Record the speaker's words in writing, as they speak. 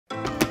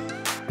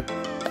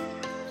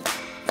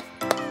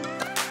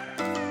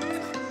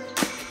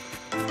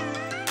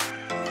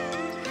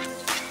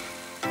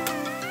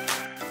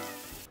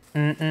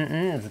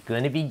It's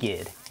gonna be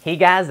good. Hey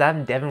guys,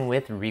 I'm Devin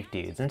with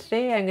ReefDudes, and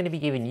today I'm gonna be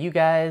giving you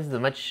guys the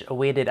much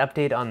awaited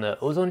update on the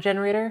ozone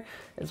generator,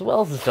 as well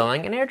as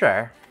installing an air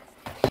dryer.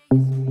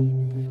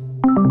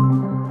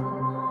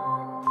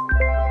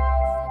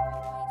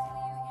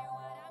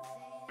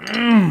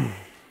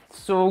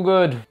 So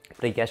good.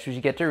 But I guess we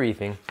should get to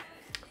reefing.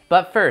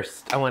 But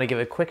first, I want to give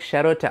a quick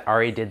shout out to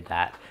Ari Did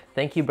That.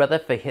 Thank you, brother,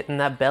 for hitting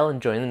that bell and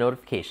joining the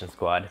notification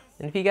squad.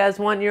 And if you guys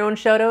want your own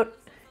shout out,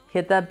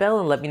 hit that bell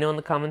and let me know in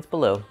the comments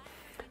below.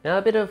 Now,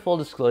 a bit of full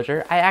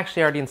disclosure, I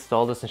actually already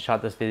installed this and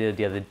shot this video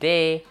the other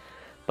day,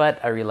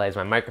 but I realized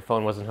my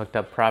microphone wasn't hooked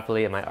up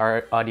properly and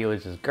my audio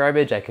is just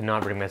garbage. I could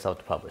not bring myself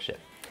to publish it.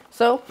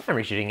 So I'm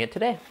reshooting it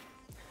today.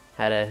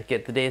 Had to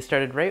get the day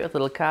started right with a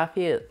little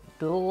coffee, a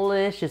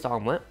delicious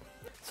omelet.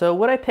 So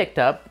what I picked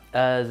up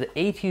is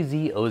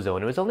A2Z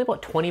Ozone. It was only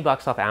about 20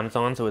 bucks off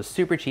Amazon, so it was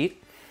super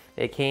cheap.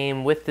 It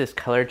came with this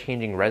color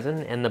changing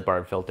resin and the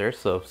barb filter,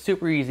 so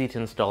super easy to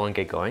install and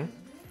get going.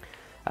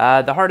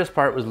 The hardest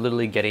part was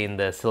literally getting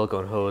the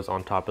silicone hose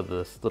on top of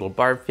this little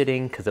barb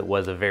fitting because it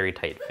was a very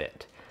tight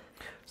fit.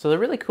 So the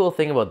really cool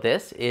thing about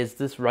this is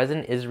this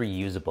resin is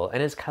reusable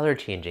and is color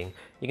changing.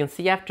 You can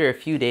see after a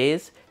few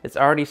days, it's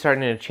already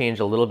starting to change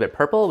a little bit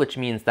purple, which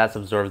means that's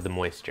absorbed the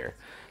moisture.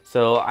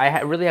 So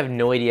I really have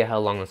no idea how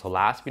long this will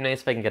last. It'd be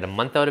nice if I can get a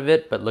month out of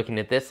it, but looking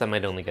at this, I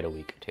might only get a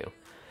week or two.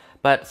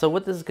 But so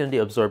what this is going to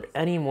do, absorb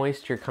any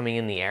moisture coming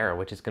in the air,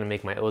 which is going to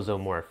make my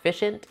ozone more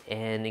efficient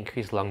and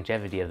increase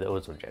longevity of the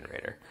ozone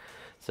generator.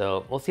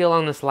 So we'll see how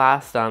long this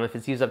lasts. If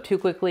it's used up too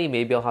quickly,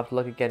 maybe I'll have to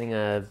look at getting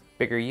a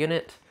bigger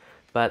unit.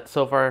 But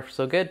so far,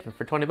 so good.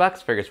 For 20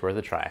 bucks, figure it's worth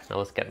a try. Now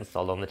let's get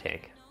installed on the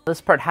tank.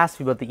 This part has to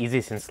be about the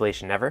easiest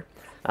installation ever.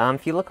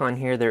 If you look on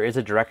here, there is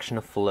a direction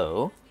of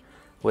flow,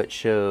 which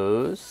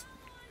shows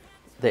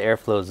the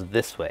airflow is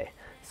this way.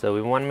 So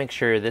we want to make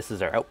sure this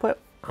is our output.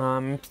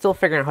 I'm still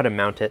figuring out how to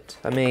mount it.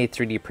 I may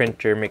 3D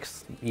printer,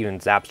 even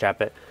zap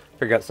strap it,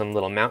 figure out some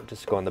little mount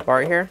just to go on the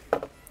bar here.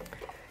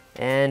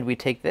 And we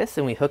take this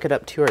and we hook it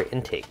up to our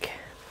intake.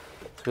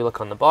 So we look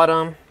on the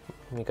bottom,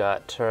 we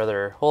got our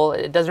other hole.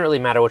 It doesn't really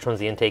matter which one's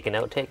the intake and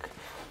outtake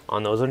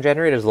on the ozone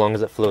generator, as long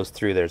as it flows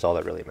through, there's all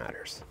that really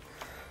matters.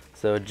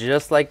 So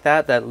just like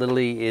that, that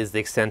literally is the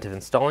extent of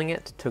installing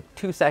it. It took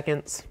 2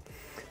 seconds.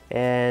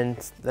 And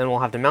then we'll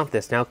have to mount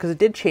this now, because it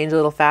did change a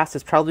little fast.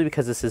 It's probably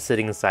because this is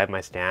sitting inside my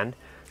stand.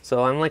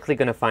 So I'm likely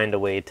going to find a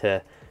way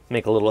to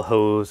make a little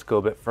hose go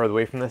a bit further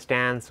away from the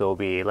stand, so it'll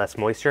be less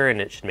moisture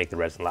and it should make the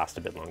resin last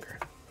a bit longer.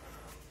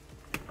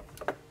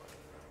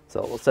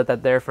 So we'll set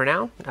that there for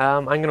now.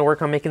 I'm going to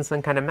work on making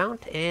some kind of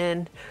mount,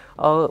 and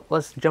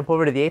let's jump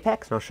over to the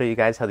apex and I'll show you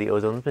guys how the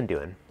ozone's been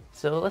doing.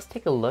 So let's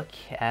take a look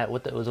at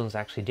what the ozone's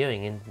actually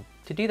doing, and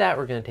to do that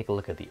we're going to take a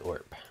look at the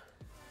ORP.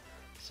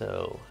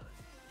 So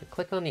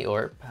click on the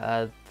ORP.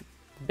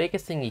 The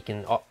biggest thing you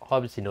can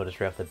obviously notice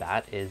right off the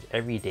bat is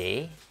every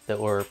day the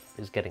ORP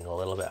is getting a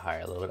little bit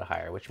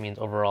higher, which means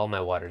overall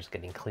my water is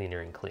getting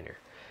cleaner and cleaner.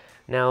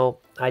 Now,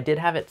 I did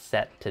have it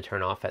set to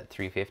turn off at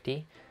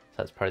 350, so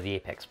that's part of the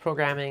Apex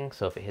programming,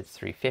 so if it hits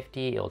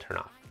 350, it'll turn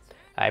off.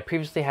 I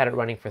previously had it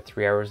running for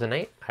 3 hours a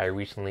night. I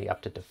recently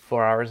upped it to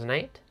 4 hours a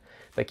night,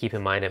 but keep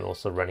in mind I'm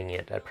also running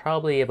it at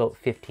probably about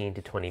 15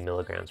 to 20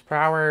 milligrams per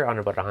hour on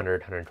about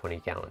 120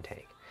 gallon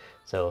tank.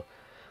 So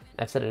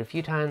I've said it a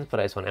few times, but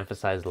I just want to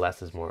emphasize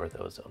less is more with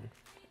ozone.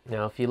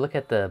 Now, if you look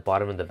at the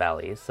bottom of the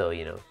valleys, so,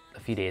 you know, a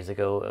few days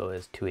ago it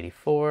was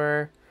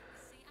 284,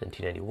 then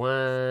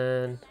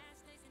 291,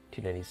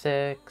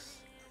 296,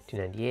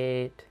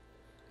 298,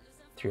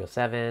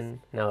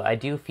 307. Now, I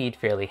do feed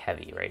fairly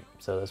heavy, right?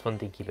 So that's one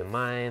thing to keep in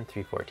mind,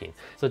 314.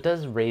 So it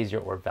does raise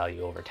your ORP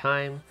value over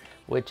time,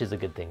 which is a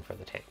good thing for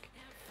the tank.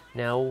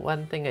 Now,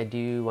 one thing I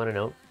do want to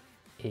note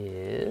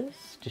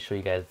is to show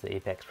you guys the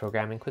Apex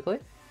programming quickly.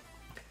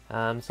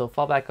 So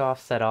fall back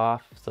off, set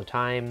off, so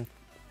time,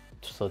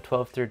 so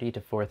 12:30 to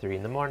 4:30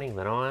 in the morning,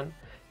 then on,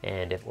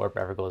 and if ORP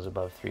ever goes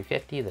above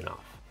 350, then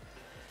off.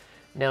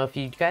 Now, if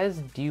you guys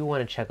do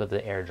want to check out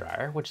the air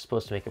dryer, which is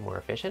supposed to make it more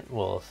efficient,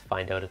 we'll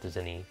find out if there's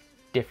any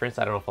difference.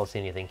 I don't know if I'll see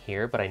anything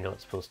here, but I know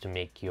it's supposed to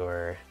make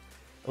your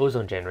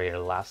ozone generator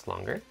last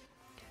longer.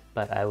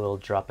 But I will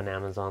drop an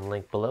Amazon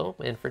link below,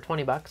 and for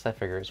 20 bucks, I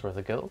figure it's worth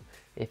a go.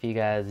 If you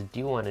guys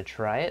do want to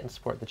try it and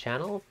support the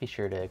channel, be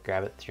sure to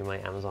grab it through my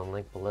Amazon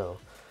link below.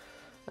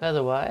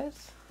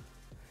 Otherwise,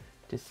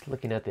 just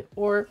looking at the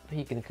ORP,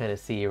 you can kind of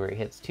see where it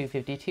hits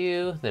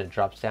 252, then it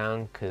drops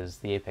down because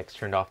the Apex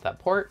turned off that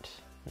port.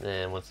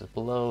 Then once it's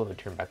below, it would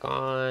turn back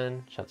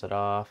on, shuts it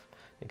off,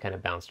 and kind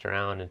of bounced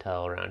around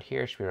until around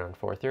here, should be around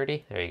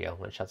 4:30. There you go,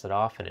 when it shuts it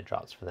off and it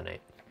drops for the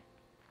night.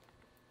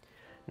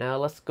 Now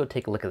let's go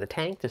take a look at the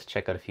tank, just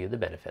check out a few of the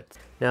benefits.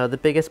 Now the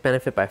biggest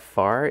benefit by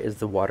far is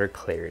the water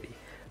clarity.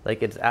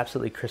 Like, it's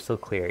absolutely crystal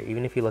clear.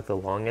 Even if you look at the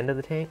long end of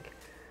the tank,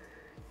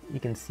 you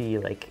can see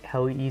like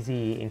how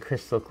easy and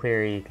crystal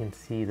clear you can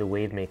see the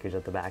wave makers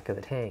at the back of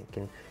the tank,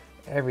 and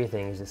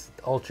everything is just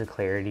ultra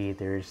clarity.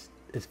 There's,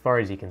 as far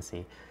as you can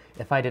see.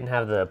 If I didn't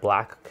have the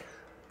black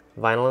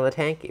vinyl in the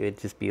tank, it would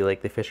just be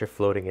like the fish are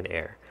floating in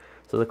air.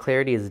 So the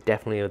clarity is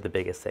definitely the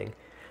biggest thing.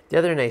 The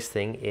other nice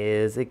thing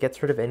is it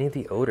gets rid of any of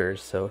the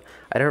odors, so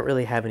I don't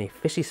really have any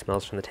fishy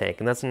smells from the tank,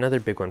 and that's another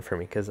big one for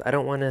me because I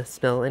don't want to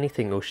smell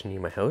anything oceany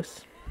in my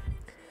house.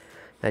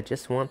 I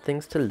just want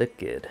things to look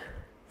good.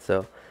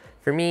 So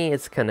for me,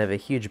 it's kind of a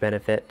huge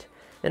benefit.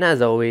 And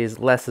as always,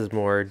 less is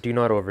more. Do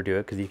not overdo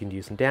it because you can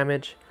do some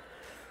damage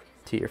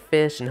to your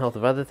fish and health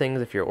of other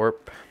things if your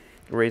ORP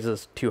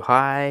raises too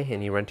high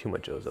and you run too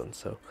much ozone.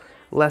 So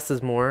less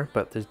is more,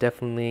 but there's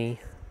definitely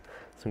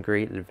some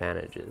great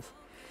advantages.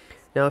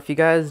 Now, if you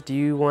guys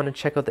do want to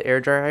check out the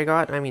air dryer I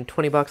got, I mean,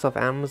 20 bucks off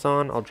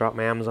Amazon. I'll drop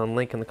my Amazon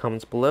link in the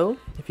comments below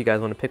if you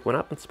guys want to pick one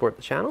up and support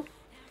the channel.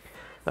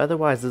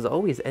 Otherwise, as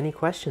always, any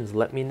questions,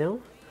 let me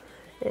know.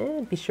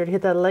 And be sure to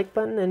hit that like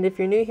button, and if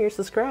you're new here,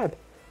 subscribe.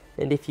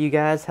 And if you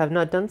guys have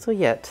not done so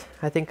yet,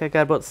 I think I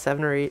got about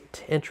 7 or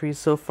 8 entries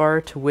so far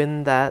to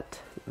win that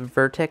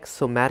Vertex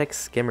Somatic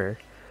Skimmer.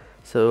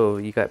 So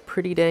you got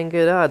pretty dang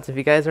good odds. If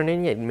you guys aren't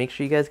in yet, make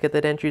sure you guys get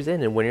that entries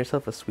in and win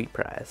yourself a sweet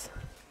prize.